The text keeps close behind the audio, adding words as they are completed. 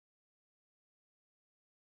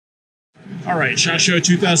All right, SHOT Show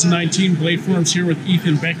 2019 Blade Forums here with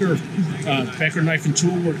Ethan Becker of Becker Knife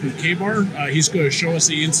Tool, working with Kephart. He's going to show us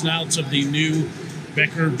the ins and outs of the new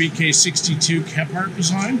Becker BK62 Kephart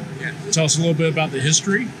design. Yeah. Tell us a little bit about the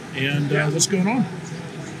history and what's going on.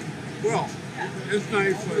 Well, this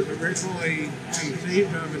knife was originally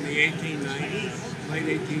conceived of in the 1890s, late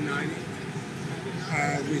 1890s.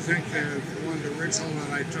 We think that one of the original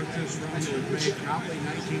that I took this from was made probably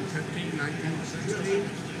 1915, 1916.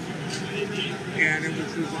 And it was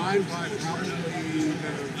designed by probably the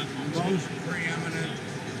most preeminent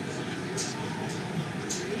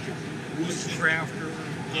bushcrafter,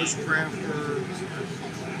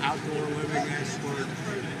 outdoor living expert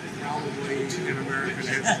probably in American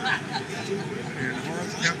history. And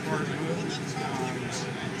Horace Kephart moved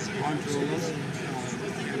onto a little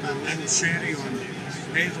shanty on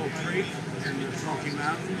Hazel Creek in the Smoky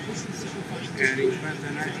Mountains, and he spent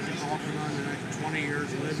the next 20 years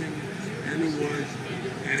living in the woods,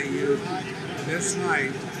 and he used this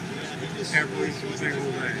knife every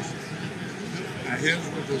single day. His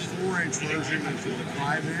was a 4-inch version, this is a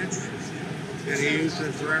 5-inch, and he used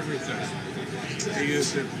it for everything. He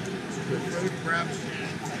used it for food preps,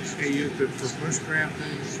 he used it for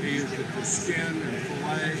bushcrafting, he used it for skin and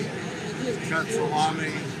fillet, cut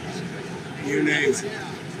salami, you name it.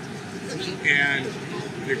 And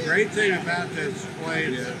the great thing about this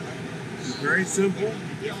blade is it's very simple.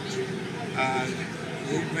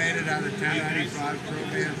 We've made it out of 1095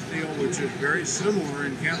 Trovan steel, which is very similar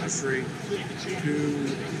in chemistry to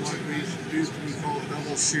what used to be called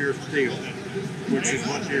double shear steel, which is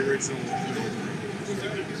what the original was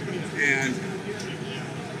made. And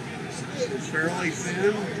it's fairly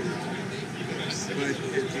thin, but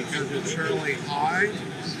because it's fairly high,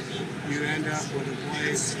 you end up with a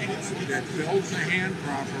blade that builds the hand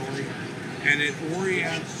properly and it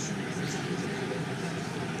orients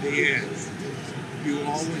the edge. You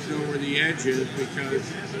always know where the edge is because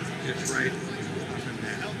it's right up and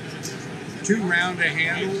down. Too round a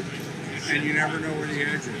handle and you never know where the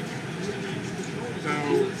edge is. So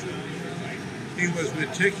he was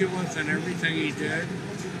meticulous in everything he did.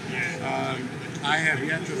 I have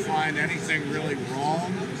yet to find anything really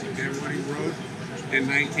wrong in what he wrote in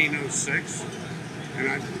 1906, and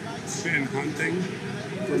I've been hunting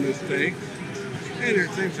for mistakes, and there are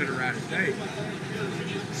things that are out of date,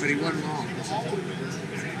 but he wasn't wrong.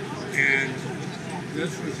 And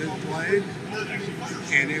this was his blade,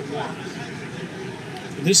 and it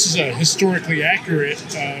worked. This is a historically accurate.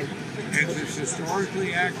 It's as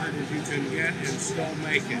historically accurate as you can get and still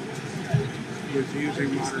make it with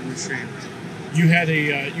using modern machinery. You had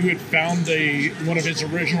found one of his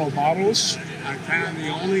original models. I found the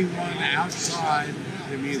only one outside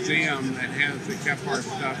the museum that has the Kephart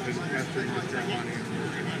stuff in Western North Carolina.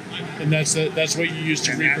 And that's what you use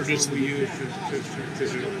to reproduce. That's what we use to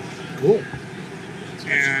do. Cool.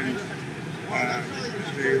 And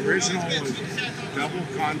the original was double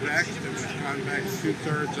convex. It was convex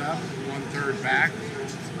 2/3 up, 1/3 back,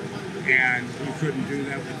 and you couldn't do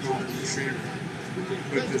that with modern machinery.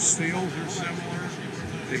 But the steels are similar,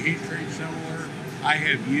 the heat treat's similar. I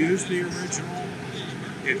have used the original.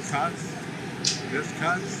 It cuts. This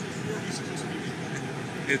cuts.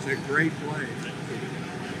 It's a great blade.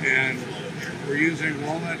 And we're using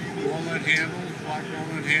walnut handles, black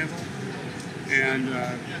walnut handles. And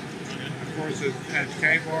of course it's at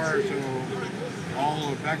Kephart, so all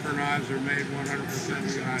the Becker knives are made 100% in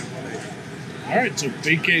the United States. All right, so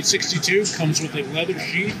BK62 comes with a leather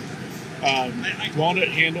sheath, walnut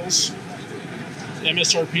handles.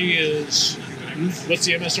 MSRP is, what's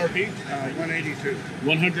the MSRP? $182.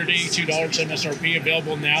 $182 MSRP,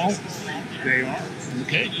 available now. They are.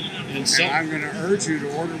 Okay. And I'm going to urge you to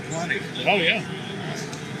order plenty. Oh, yeah.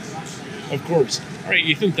 Of course. All right,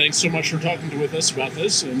 Ethan, thanks so much for talking with us about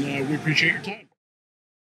this, and we appreciate your time.